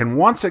ahead and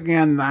once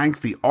again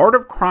thank the Art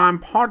of Crime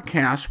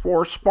podcast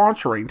for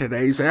sponsoring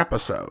today's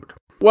episode.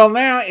 Well,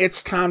 now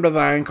it's time to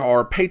thank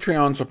our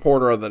Patreon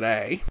supporter of the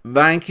day.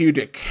 Thank you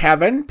to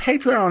Kevin,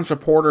 Patreon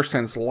supporter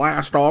since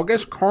last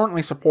August,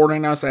 currently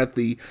supporting us at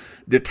the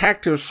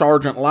Detective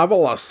Sergeant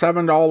level of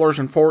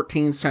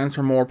 $7.14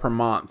 or more per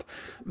month.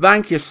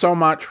 Thank you so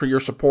much for your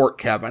support,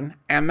 Kevin.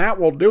 And that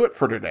will do it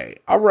for today.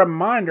 A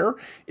reminder,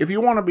 if you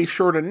want to be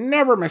sure to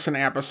never miss an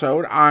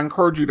episode, I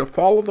encourage you to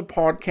follow the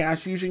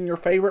podcast using your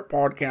favorite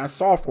podcast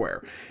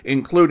software,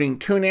 including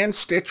TuneIn,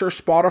 Stitcher,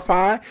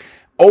 Spotify,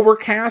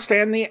 Overcast,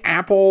 and the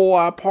Apple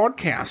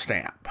Podcast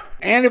app.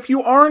 And if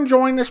you are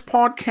enjoying this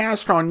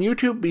podcast on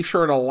YouTube, be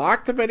sure to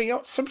like the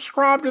video,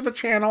 subscribe to the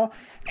channel,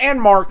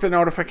 and mark the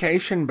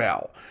notification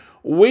bell.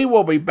 We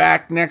will be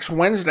back next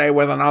Wednesday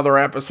with another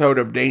episode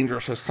of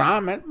Dangerous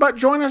Assignment, but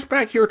join us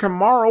back here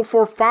tomorrow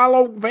for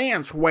Philo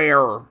Vance,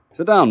 where...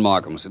 Sit down,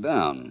 Markham, sit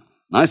down.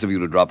 Nice of you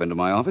to drop into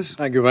my office.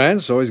 Thank you,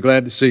 Vance. Always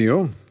glad to see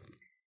you.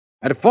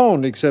 I'd have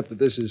phoned, except that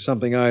this is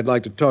something I'd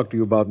like to talk to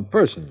you about in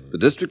person. The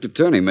district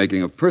attorney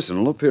making a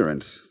personal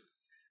appearance.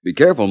 Be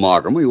careful,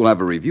 Markham. We will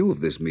have a review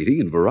of this meeting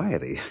in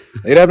Variety.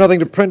 They'd have nothing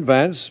to print,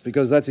 Vance,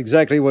 because that's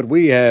exactly what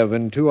we have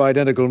in 2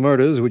 identical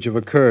murders which have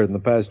occurred in the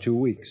past 2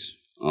 weeks.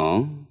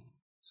 Oh?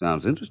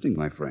 Sounds interesting,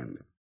 my friend.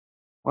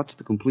 What's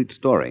the complete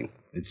story?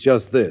 It's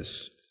just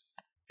this.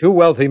 2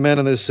 wealthy men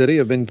in this city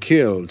have been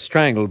killed,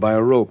 strangled by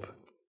a rope.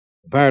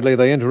 Apparently,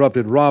 they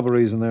interrupted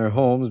robberies in their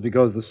homes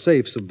because the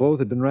safes of both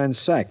had been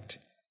ransacked.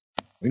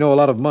 We know a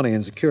lot of money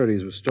and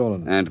securities were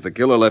stolen. And the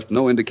killer left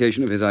no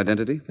indication of his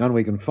identity? None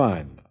we can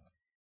find.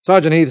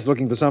 Sergeant Heath's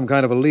looking for some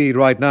kind of a lead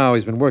right now.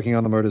 He's been working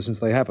on the murders since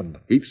they happened.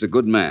 Heath's a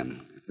good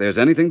man. If there's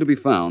anything to be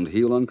found,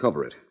 he'll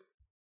uncover it.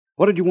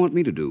 What did you want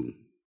me to do?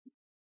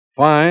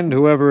 Find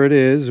whoever it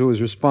is who is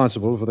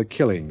responsible for the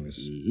killings.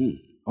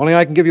 Mm-hmm. Only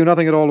I can give you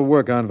nothing at all to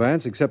work on,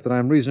 Vance, except that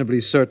I'm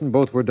reasonably certain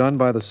both were done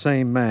by the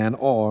same man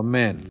or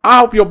men. I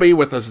hope you'll be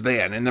with us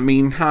then. In the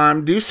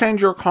meantime, do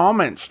send your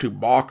comments to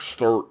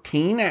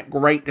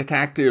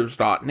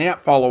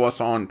box13@greatdetectives.net. Follow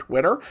us on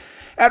Twitter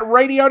at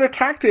Radio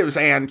Detectives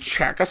and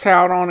check us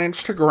out on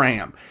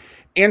Instagram.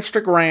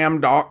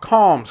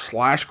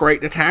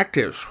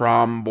 Instagram.com/greatdetectives.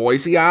 From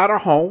Boise,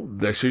 Idaho,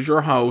 this is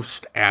your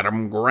host,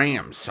 Adam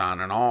Graham,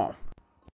 signing off.